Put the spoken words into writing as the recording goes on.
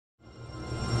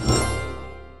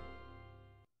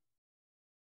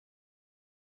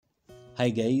Hi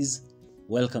guys,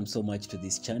 welcome so much to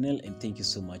this channel and thank you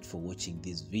so much for watching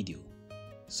this video.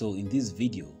 So in this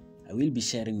video, I will be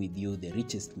sharing with you the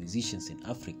richest musicians in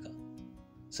Africa.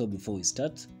 So before we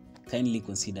start, kindly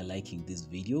consider liking this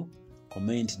video,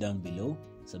 comment down below,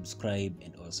 subscribe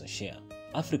and also share.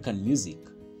 African music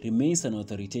remains an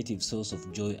authoritative source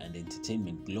of joy and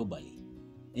entertainment globally,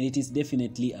 and it is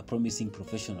definitely a promising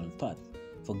professional path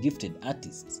for gifted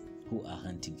artists who are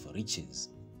hunting for riches.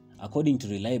 According to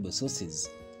reliable sources,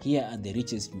 here are the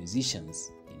richest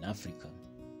musicians in Africa.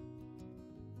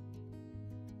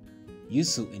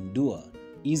 Youssou N'Dour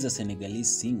is a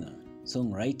Senegalese singer,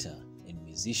 songwriter, and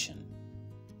musician.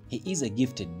 He is a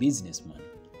gifted businessman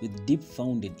with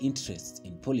deep-founded interests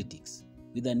in politics,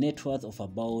 with a net worth of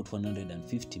about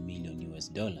 $150 million.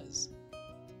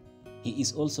 He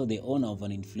is also the owner of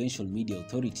an influential media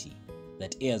authority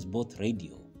that airs both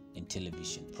radio and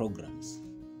television programs.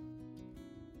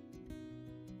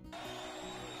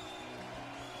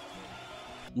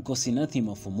 Nkosinathi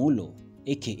Mafumulo,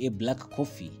 aka Black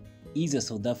Coffee, is a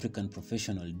South African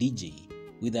professional DJ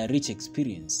with a rich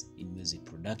experience in music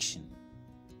production.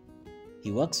 He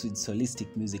works with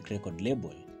Solistic Music record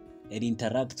label and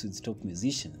interacts with top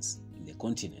musicians in the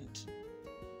continent.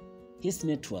 His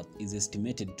net worth is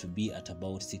estimated to be at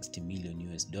about $60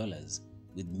 million,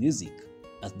 with music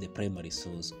as the primary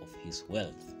source of his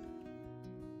wealth.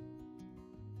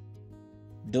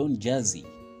 Don Jazzy,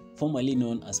 formerly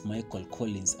known as Michael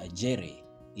Collins Ajere,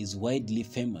 is widely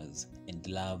famous and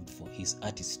loved for his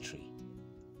artistry.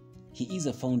 He is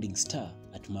a founding star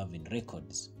at Marvin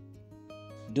Records.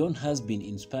 Don has been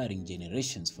inspiring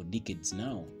generations for decades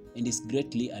now and is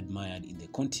greatly admired in the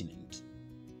continent.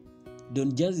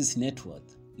 Don Jazzy's net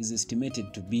worth is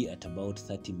estimated to be at about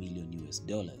 $30 million.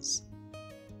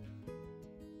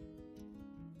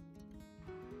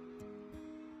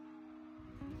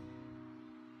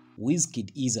 Wizkid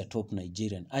is a top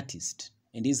Nigerian artist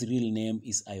and his real name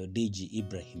is Ayodeji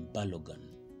Ibrahim Balogun.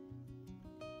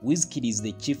 Wizkid is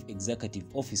the Chief Executive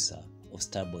Officer of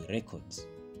Starboy Records.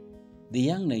 The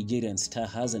young Nigerian star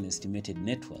has an estimated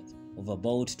net worth of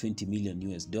about $20 million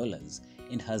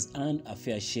and has earned a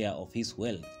fair share of his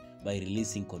wealth by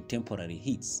releasing contemporary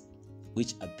hits,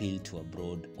 which appeal to a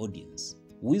broad audience.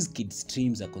 Wizkid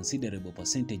streams a considerable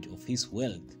percentage of his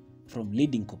wealth from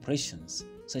leading corporations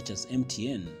such as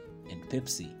MTN and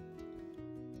Pepsi.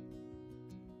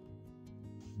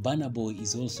 Burna Boy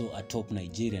is also a top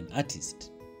Nigerian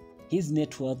artist. His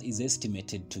net worth is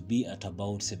estimated to be at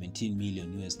about $17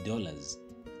 million.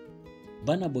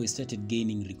 Burna Boy started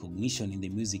gaining recognition in the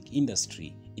music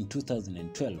industry in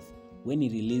 2012 when he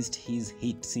released his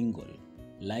hit single,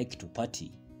 Like to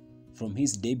Party, from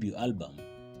his debut album,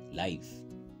 Life.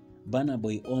 Burna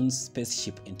Boy owns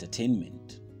Spaceship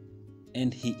Entertainment,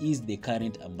 and he is the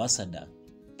current ambassador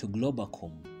to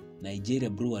Globacom, Nigeria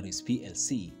Breweries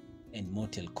PLC, and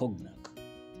Motel Cognac.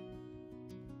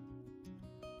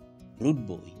 Rude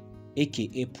Boy,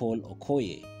 aka Paul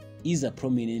Okoye, is a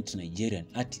prominent Nigerian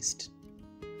artist.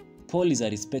 Paul is a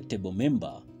respectable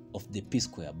member of the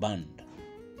P-Square band.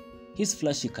 His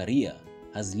flashy career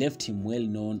has left him well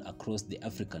known across the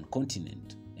African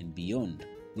continent and beyond,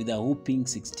 with a whopping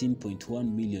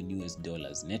 $16.1 million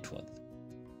net worth.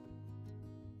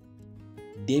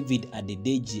 David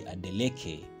Adedeji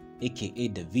Adeleke, aka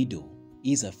Davido,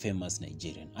 is a famous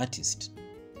Nigerian artist.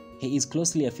 He is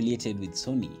closely affiliated with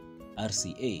Sony,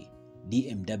 RCA,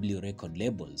 DMW record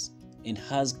labels, and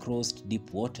has crossed deep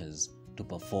waters to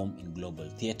perform in global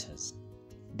theaters.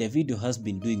 Davido has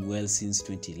been doing well since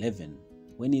 2011,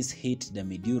 when his hit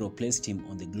Damiduro placed him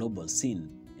on the global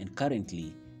scene, and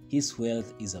currently his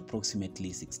wealth is approximately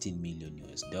 $16 million.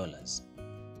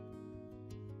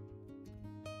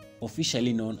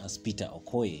 Officially known as Peter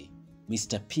Okoye,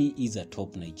 Mr. P is a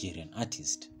top Nigerian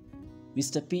artist.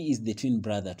 Mr. P is the twin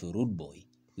brother to Rude Boy,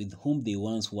 with whom they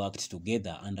once worked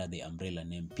together under the umbrella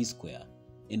name P-Square,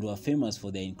 and were famous for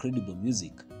their incredible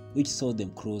music, which saw them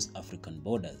cross African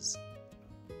borders.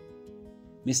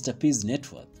 Mr. P's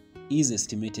net worth is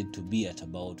estimated to be at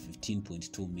about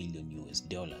 $15.2 million.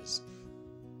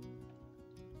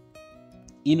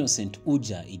 Innocent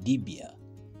Uja Idibia,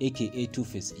 aka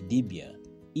Two-Face Idibia,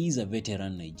 is a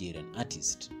veteran Nigerian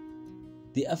artist.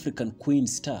 The African Queen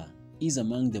star is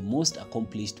among the most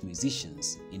accomplished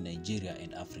musicians in Nigeria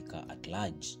and Africa at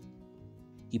large.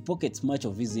 He pockets much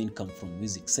of his income from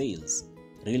music sales,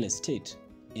 real estate,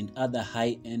 and other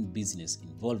high-end business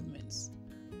involvements.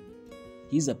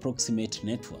 His approximate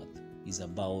net worth is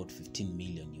about $15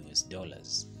 million.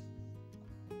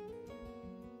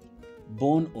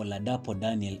 Born Oladapo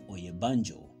Daniel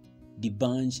Oyebanjo,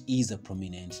 D'banj is a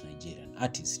prominent Nigerian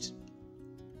artist.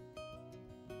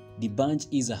 D'banj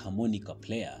is a harmonica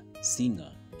player,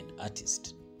 singer, and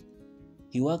artist.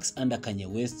 He works under Kanye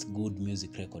West's Good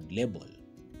Music record label,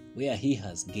 where he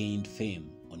has gained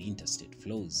fame on interstate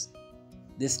flows.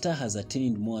 The star has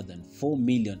attained more than 4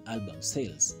 million album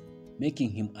sales,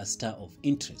 making him a star of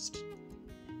interest.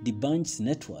 D'banj's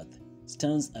net worth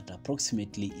stands at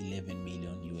approximately $11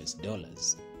 million.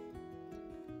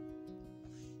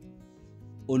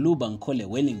 Olubankole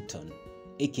Wellington,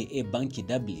 aka Banky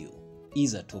W,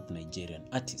 is a top Nigerian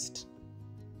artist.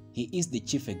 He is the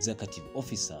Chief Executive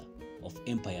Officer of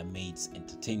Empire Mates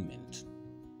Entertainment.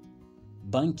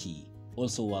 Banky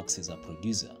also works as a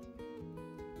producer.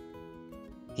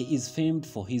 He is famed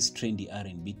for his trendy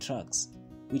R&B tracks,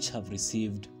 which have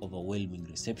received overwhelming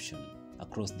reception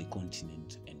across the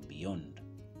continent and beyond.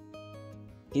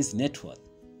 His net worth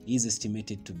is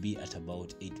estimated to be at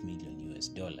about $8 million.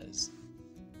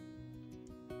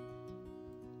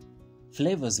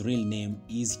 Flavor's real name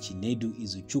is Chinedu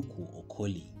Izuchukwu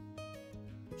Okoli.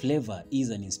 Flavor is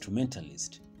an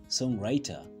instrumentalist,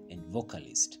 songwriter, and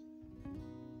vocalist.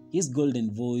 His golden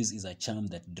voice is a charm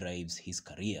that drives his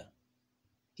career.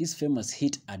 His famous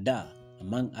hit Ada,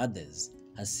 among others,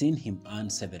 has seen him earn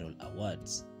several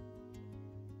awards.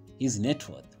 His net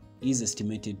worth is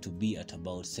estimated to be at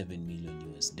about $7 million.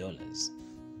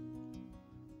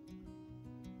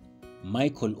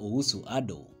 Michael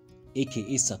Owusu-Addo,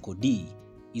 aka Sarkodie,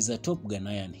 is a top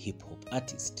Ghanaian hip-hop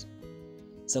artist.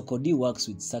 Sarkodie works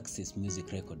with Success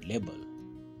Music record label.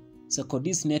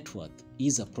 Sarkodie's net worth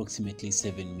is approximately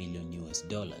 $7 million.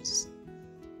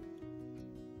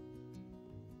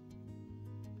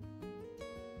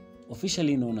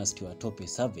 Officially known as Tiwatope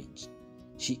Savage,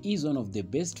 she is one of the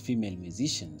best female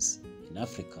musicians in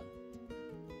Africa.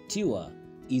 Tiwa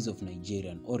is of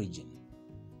Nigerian origin.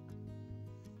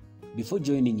 Before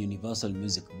joining Universal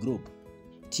Music Group,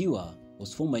 Tiwa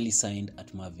was formerly signed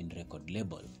at Marvin record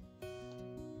label.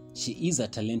 She is a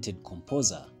talented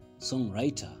composer,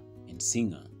 songwriter, and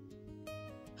singer.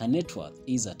 Her net worth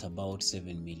is at about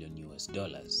 $7 million.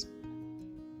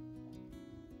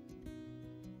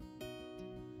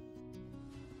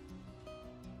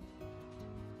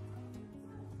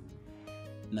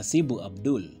 Nasibu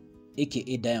Abdul,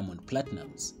 aka Diamond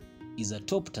Platnumz, is a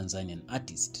top Tanzanian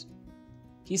artist.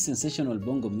 His sensational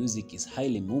bongo music is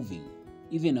highly moving,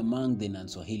 even among the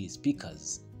non-Swahili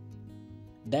speakers.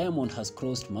 Diamond has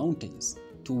crossed mountains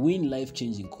to win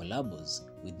life-changing collabos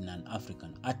with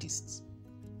non-African artists.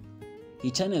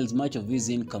 He channels much of his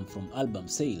income from album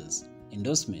sales,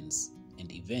 endorsements,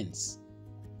 and events.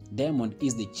 Diamond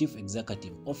is the Chief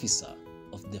Executive Officer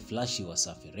of the flashy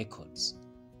Wasafi Records.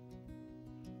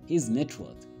 His net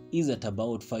worth is at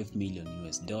about $5 million.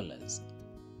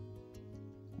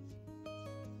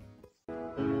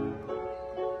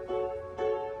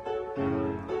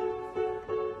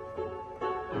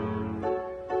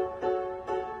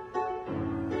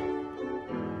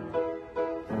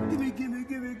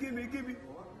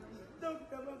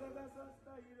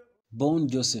 Born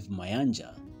Joseph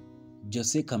Mayanja,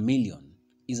 Jose Chameleone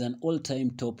is an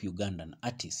all-time top Ugandan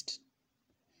artist.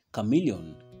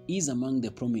 Chameleone is among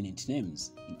the prominent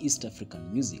names in East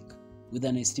African music, with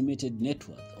an estimated net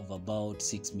worth of about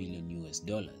 $6 million.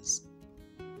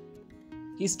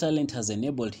 His talent has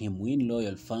enabled him win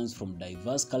loyal fans from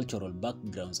diverse cultural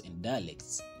backgrounds and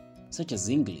dialects, such as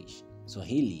English,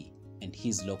 Swahili, and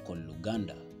his local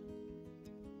Luganda.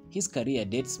 His career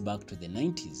dates back to the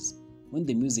 90s, when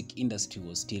the music industry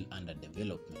was still under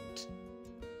development.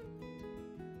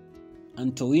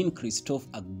 Antoine Christophe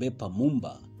Agbepa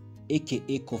Mumba,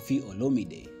 aka Koffi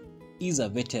Olomide, is a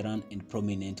veteran and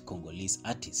prominent Congolese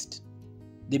artist.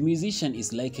 The musician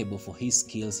is likable for his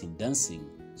skills in dancing,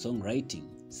 songwriting,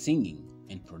 singing,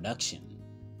 and production.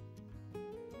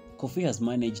 Koffi has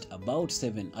managed about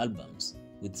 7 albums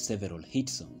with several hit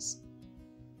songs.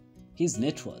 His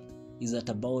net worth is at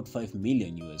about $5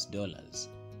 million.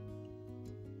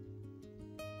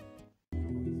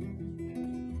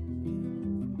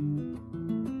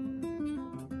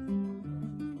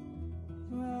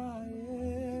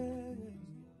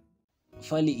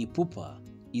 Fally Ipupa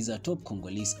is a top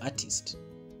Congolese artist.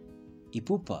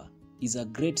 Ipupa is a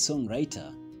great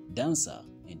songwriter, dancer,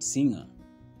 and singer.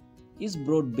 His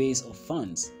broad base of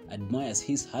fans admires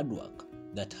his hard work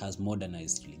that has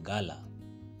modernized Lingala.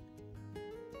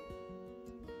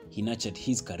 He nurtured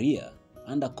his career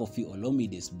under Koffi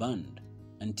Olomide's band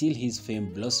until his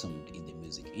fame blossomed in the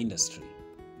music industry.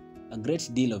 A great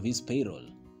deal of his payroll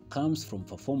comes from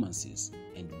performances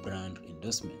and brand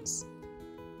endorsements.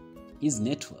 His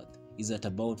net worth is at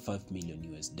about $5 million.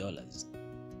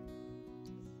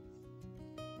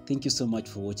 Thank you so much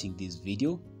for watching this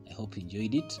video. I hope you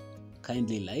enjoyed it.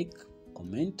 Kindly like,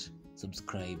 comment,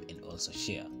 subscribe, and also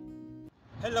share.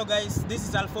 Hello guys, this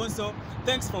is Alfonso.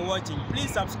 Thanks for watching.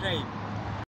 Please subscribe.